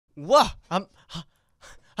Whoa!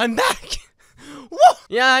 I'm back! Whoa!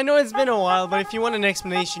 Yeah, I know it's been a while, but if you want an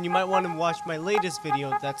explanation, you might want to watch my latest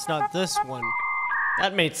video. That's not this one.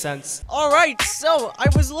 That made sense. Alright, so I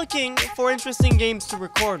was looking for interesting games to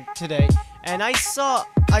record today, and I saw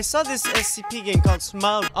this SCP game called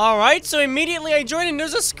Smile. Alright, so immediately I joined and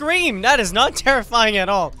there's a scream. That is not terrifying at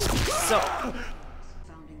all. So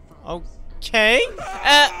okay.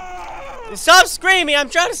 Stop screaming, I'm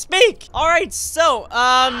trying to speak. Alright, so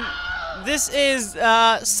this is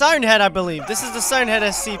Siren Head, I believe. This is the Siren Head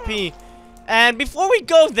SCP. And before we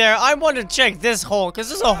go there, I want to check this hole, because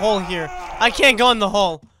there's a hole here. I can't go in the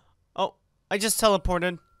hole. Oh, I just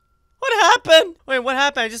teleported. What happened? Wait, what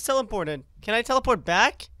happened? I just teleported. Can I teleport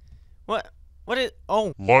back? What is,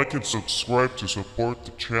 oh. Like and subscribe to support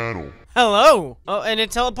the channel. Hello. Oh, and it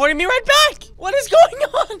teleported me right back. What is going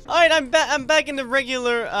on? All right, I'm back in the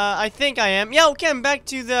regular, I think I am. Yeah, okay, I'm back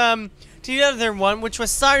to the other one, which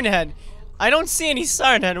was Siren Head. I don't see any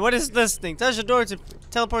Siren Head. What is this thing? Touch the door to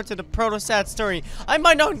teleport to the proto-sat story. I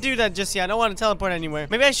might not do that just yet. I don't want to teleport anywhere.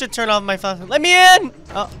 Maybe I should turn off my flashlight. Let me in!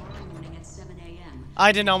 Oh.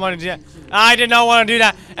 I did not want to do that. I did not want to do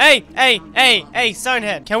that. Hey, Siren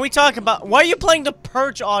Head. Can we talk about... Why are you playing the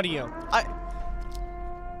Purge audio?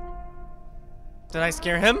 Did I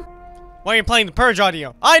scare him? Why are you playing the Purge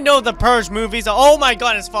audio? I know the Purge movies. Oh my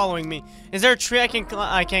god, it's following me. Is there a tree I can't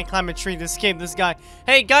climb a tree to escape this guy.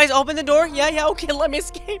 Hey, guys, open the door. Yeah, okay, let me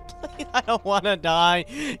escape, please. I don't want to die.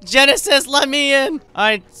 Genesis, let me in.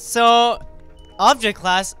 Alright, so... Object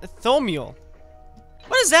class, Thomiel.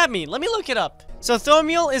 What does that mean? Let me look it up. So,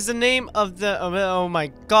 Thomiel is the name of the... Oh my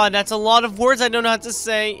god, that's a lot of words I don't know how to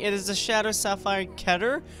say. It is the Shadow Sapphire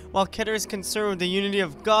Keter. While Keter is concerned with the unity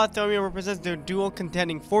of God, Thomiel represents their dual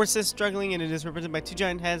contending forces struggling, and it is represented by two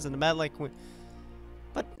giant heads and a mad-like wind.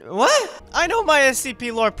 But, what? I know my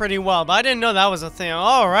SCP lore pretty well, but I didn't know that was a thing.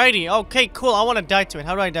 Alrighty, okay, cool. I want to die to it.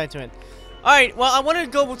 How do I die to it? Alright, well, I want to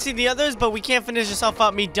go see the others, but we can't finish this off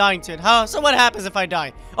without me dying to it. How? So what happens if I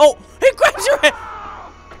die? Oh, it grabs your head!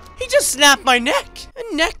 He just snapped my neck!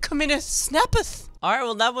 A neck come in and snappeth! Alright,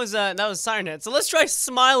 well, that was Siren Head. So let's try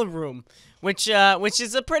Smile Room. Which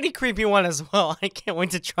is a pretty creepy one as well. I can't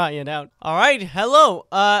wait to try it out. Alright, hello.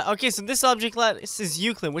 Okay, so this object class is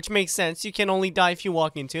Euclid, which makes sense. You can only die if you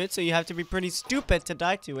walk into it, so you have to be pretty stupid to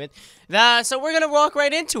die to it. So we're gonna walk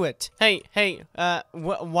right into it. Hey,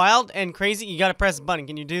 wild and crazy, you gotta press the button.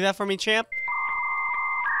 Can you do that for me, champ?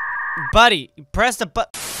 Buddy, press the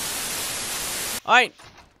button. Alright,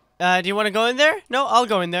 do you want to go in there? No, I'll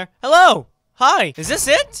go in there. Hello! Hi! Is this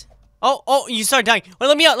it? Oh, you start dying. Wait,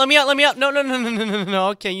 let me out. No.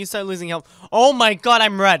 Okay, you start losing health. Oh my god,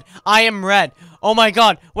 I'm red. I am red. Oh my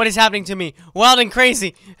god, what is happening to me? Wild and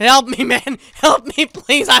crazy. Help me, man. Help me,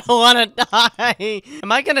 please. I don't want to die.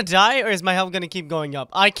 Am I gonna die, or is my health gonna keep going up?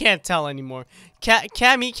 I can't tell anymore.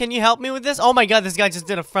 Cammy, can you help me with this? Oh my god, this guy just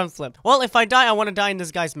did a front flip. Well, if I die, I want to die in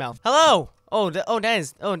this guy's mouth. Hello.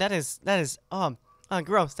 That is,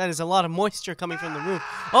 gross. That is a lot of moisture coming from the roof.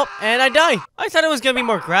 Oh, and I die. I thought it was gonna be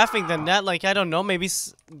more graphic than that. Like, I don't know, maybe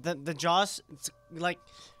the jaws, it's like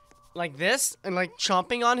this, and like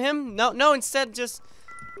chomping on him. No, instead just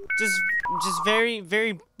very,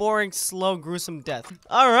 very boring, slow, gruesome death.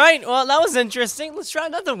 All right, well, that was interesting. Let's try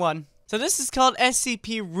another one. So this is called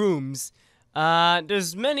SCP Rooms.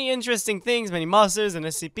 There's many interesting things, many monsters, and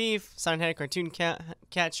SCP, Siren Head, Cartoon Cat,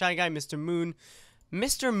 Shy Guy, Mr. Moon.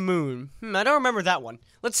 Mr. Moon. I don't remember that one.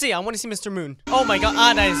 Let's see. I want to see Mr. Moon. Oh my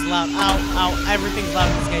god. That is loud. Ow. Everything's loud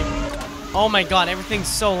in this game. Oh my god. Everything's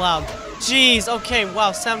so loud. Jeez. Okay.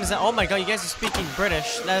 Wow. Sound is that. Oh my god. You guys are speaking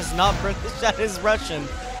British. That is not British. That is Russian.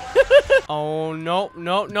 Oh, no.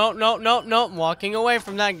 Walking away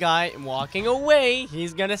from that guy. Walking away.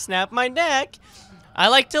 He's gonna snap my neck. I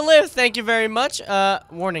like to live. Thank you very much.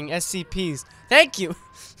 Warning. SCPs. Thank you.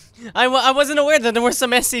 I wasn't aware that there were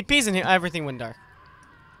some SCPs in here. Everything went dark.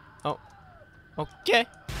 Oh. Okay.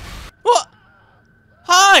 What?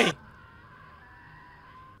 Hi!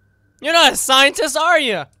 You're not a scientist, are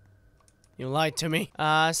you? You lied to me.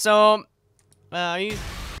 Every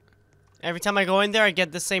time I go in there, I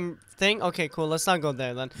get the same thing? Okay, cool. Let's not go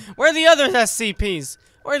there, then. Where are the other SCPs?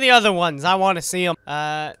 Where are the other ones? I want to see them.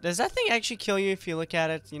 Does that thing actually kill you if you look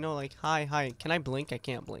at it? You know, like, hi. Can I blink? I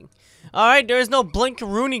can't blink. Alright, there's no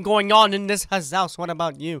blink-rooney going on in this house. What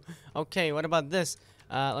about you? Okay, what about this?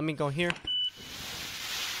 Let me go here.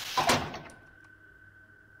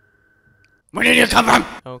 Where did you come from?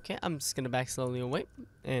 Okay, I'm just gonna back slowly away.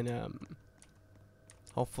 And,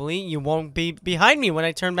 hopefully you won't be behind me when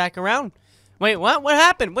I turn back around. Wait, what? What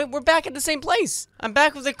happened? Wait, we're back at the same place. I'm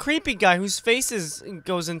back with a creepy guy whose face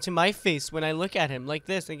goes into my face when I look at him like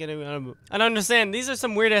this. I don't understand. These are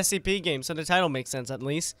some weird SCP games, so the title makes sense at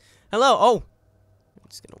least. Hello. Oh. I'm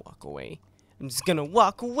just gonna walk away. I'm just gonna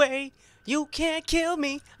walk away. You can't kill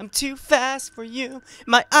me. I'm too fast for you.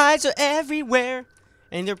 My eyes are everywhere.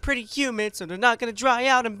 And they're pretty humid, so they're not gonna dry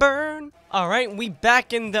out and burn. Alright, we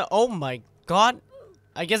back in the... Oh my god.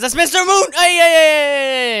 I guess that's Mr. Moon! Hey, hey,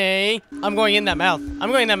 hey, hey! I'm going in that mouth.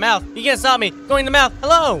 I'm going in that mouth. You can't stop me. Going in the mouth.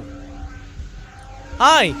 Hello!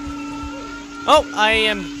 Hi! Oh, I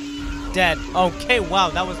am dead. Okay, wow,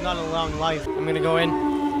 that was not a long life. I'm gonna go in.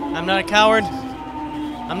 I'm not a coward.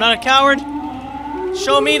 I'm not a coward.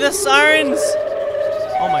 Show me the sirens!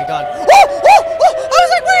 Oh my god. Oh! Oh! Oh! I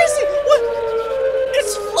was like, where is he? What?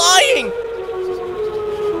 It's flying!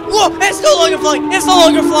 Whoa! It's no longer flying! It's no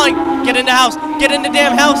longer flying! Get in the house! Get in the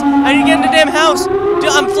damn house! I need to get in the damn house! Dude,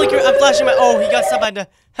 I'm flickering. I'm flashing my... Oh, he got stuck by the...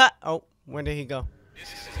 Ha! Oh, where did he go?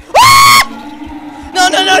 Ah! No,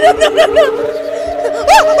 no, no, no, no, no, no! Oh,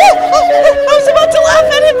 oh, oh, oh. I was about to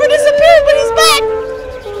laugh at him for disappearing, but he's back!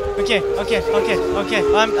 Okay, okay, okay, okay.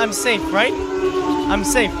 I'm safe, right? I'm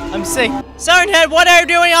safe. I'm safe. Siren Head, what are you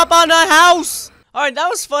doing up on the house? Alright, that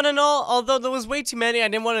was fun and all, although there was way too many. I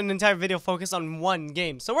didn't want an entire video focused on one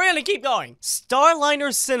game. So we're gonna keep going.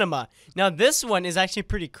 Starliner Cinema. Now this one is actually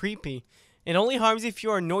pretty creepy. It only harms if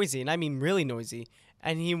you are noisy, and I mean really noisy.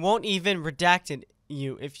 And he won't even redact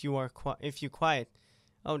you if you quiet.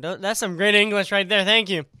 Oh, that's some great English right there, thank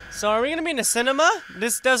you. So are we gonna be in a cinema?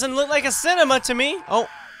 This doesn't look like a cinema to me. Oh,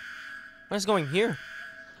 what is going here?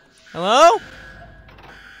 Hello?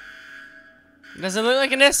 Doesn't look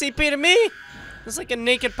like an SCP to me. It's like a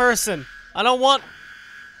naked person. I don't want...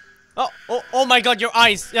 Oh, oh, oh my god, your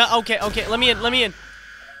eyes. Yeah, okay, okay, let me in, let me in.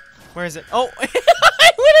 Where is it? Oh,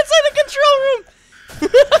 I went inside the control room.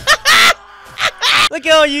 Look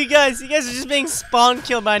at all you guys. You guys are just being spawn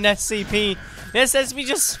killed by an SCP. This SCP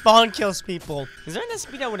just spawn kills people. Is there an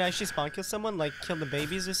SCP that would actually spawn kill someone? Like kill the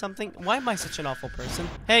babies or something? Why am I such an awful person?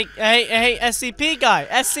 Hey, hey, hey, SCP guy.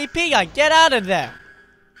 SCP guy, get out of there.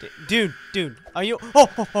 Dude, are you...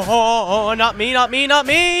 Oh, not me, not me, not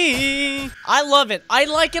me! I love it. I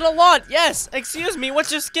like it a lot. Yes, excuse me,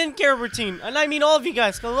 what's your skincare routine? And I mean all of you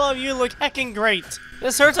guys, because all of you look heckin' great.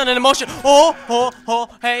 This hurts on an emotion.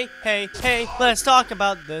 Oh, hey, hey, hey, let's talk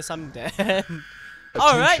about this. I'm dead.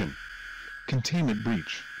 Alright. Containment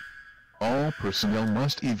breach. All personnel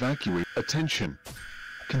must evacuate. Attention.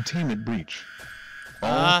 Containment breach.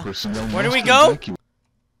 All personnel where do must we go? evacuate.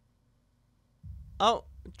 Oh.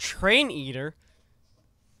 Train eater?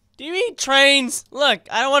 Do you eat trains? Look,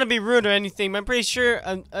 I don't want to be rude or anything, but I'm pretty sure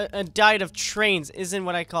a diet of trains isn't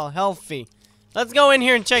what I call healthy. Let's go in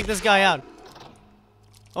here and check this guy out.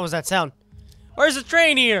 What was that sound? Where's the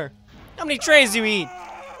train eater? How many trains do you eat?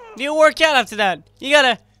 Do you work out after that? You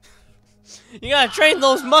gotta train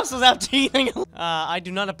those muscles after eating. I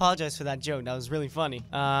do not apologize for that joke. That was really funny.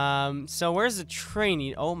 So where's the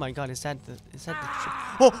train? Oh my god, is that the train?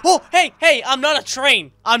 Oh, hey, I'm not a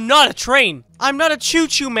train. I'm not a train. I'm not a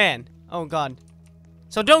choo-choo man. Oh god.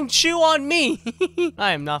 So don't chew on me.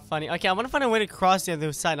 I am not funny. Okay, I want to find a way to cross the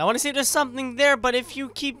other side. I want to see if there's something there, but if you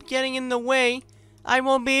keep getting in the way, I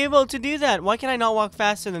won't be able to do that. Why can I not walk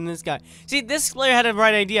faster than this guy? See, this player had the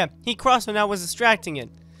right idea. He crossed when I was distracting it.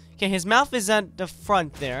 Okay, his mouth is at the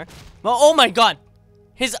front there. Well, oh my god!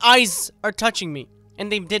 His eyes are touching me,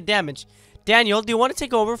 and they did damage. Daniel, do you want to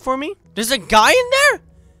take over for me? There's a guy in there?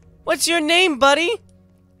 What's your name, buddy?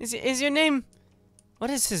 Is your name...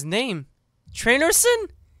 What is his name? Trainerson?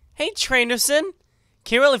 Hey, Trainerson.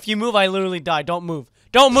 Kirill, if you move, I literally die. Don't move.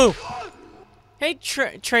 Don't move! Hey,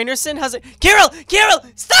 Trainerson, how's it... Kirill!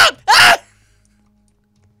 Stop! Ah!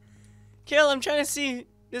 Kirill, I'm trying to see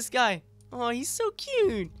this guy. Oh, he's so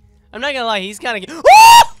cute. I'm not gonna lie, he's kind of...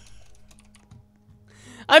 Oh!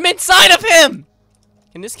 I'm inside of him!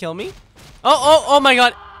 Can this kill me? Oh my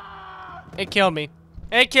god. It killed me.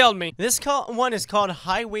 It killed me. This one is called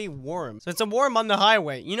Highway Worm. So it's a worm on the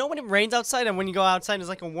highway. You know when it rains outside and when you go outside there's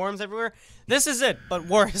like a worms everywhere? This is it, but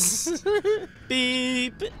worse.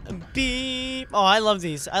 Beep, beep. Oh, I love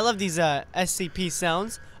these. I love these SCP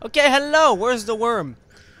sounds. Okay, hello. Where's the worm?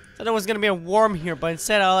 I thought there was gonna be a worm here, but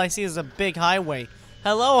instead all I see is a big highway.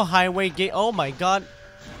 Hello, highway gate. Oh my god.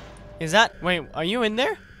 Is that... Wait, are you in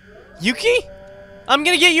there? Yuki? I'm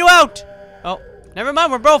gonna get you out! Oh, never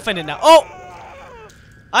mind. We're both in it now. Oh!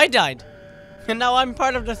 I died. And now I'm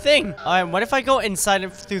part of the thing. Alright, what if I go inside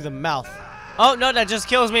it through the mouth? Oh, no, that just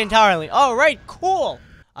kills me entirely. Alright, cool.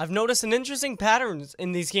 I've noticed an interesting patterns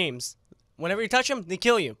in these games. Whenever you touch them, they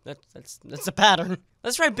kill you. That's a pattern.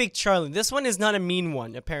 Let's try Big Charlie. This one is not a mean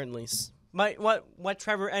one, apparently. what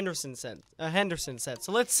Trevor Henderson said.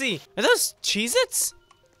 So let's see. Are those Cheez-Its?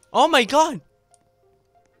 Oh my god.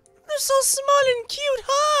 They're so small and cute.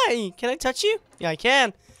 Hi. Can I touch you? Yeah, I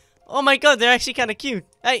can. Oh my god, they're actually kind of cute.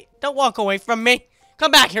 Hey, don't walk away from me.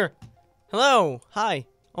 Come back here. Hello. Hi.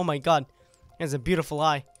 Oh my god. That's a beautiful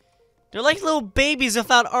eye. They're like little babies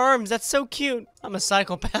without arms. That's so cute. I'm a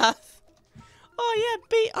psychopath. Oh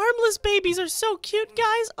yeah, armless babies are so cute,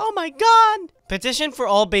 guys. Oh my god. Petition for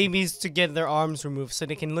all babies to get their arms removed so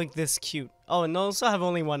they can look this cute. Oh, and they also have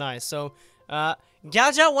only one eye. So,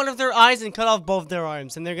 gouge out one of their eyes and cut off both their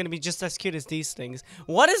arms, and they're gonna be just as cute as these things.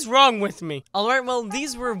 What is wrong with me? Alright, well,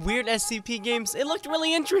 these were weird SCP games. It looked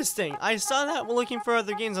really interesting. I saw that while looking for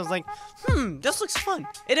other games. I was like, this looks fun.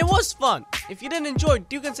 And it was fun. If you didn't enjoy,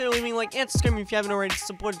 do consider leaving a like and subscribing if you haven't already to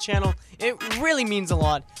support the channel. It really means a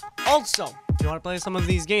lot. Also, if you want to play some of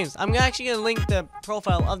these games, I'm actually going to link the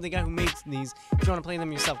profile of the guy who made these if you want to play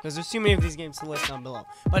them yourself, because there's too many of these games to list down below.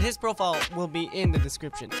 But his profile will be in the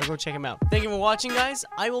description, so go check him out. Thank you for watching, guys.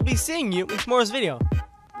 I will be seeing you in tomorrow's video.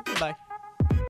 Goodbye.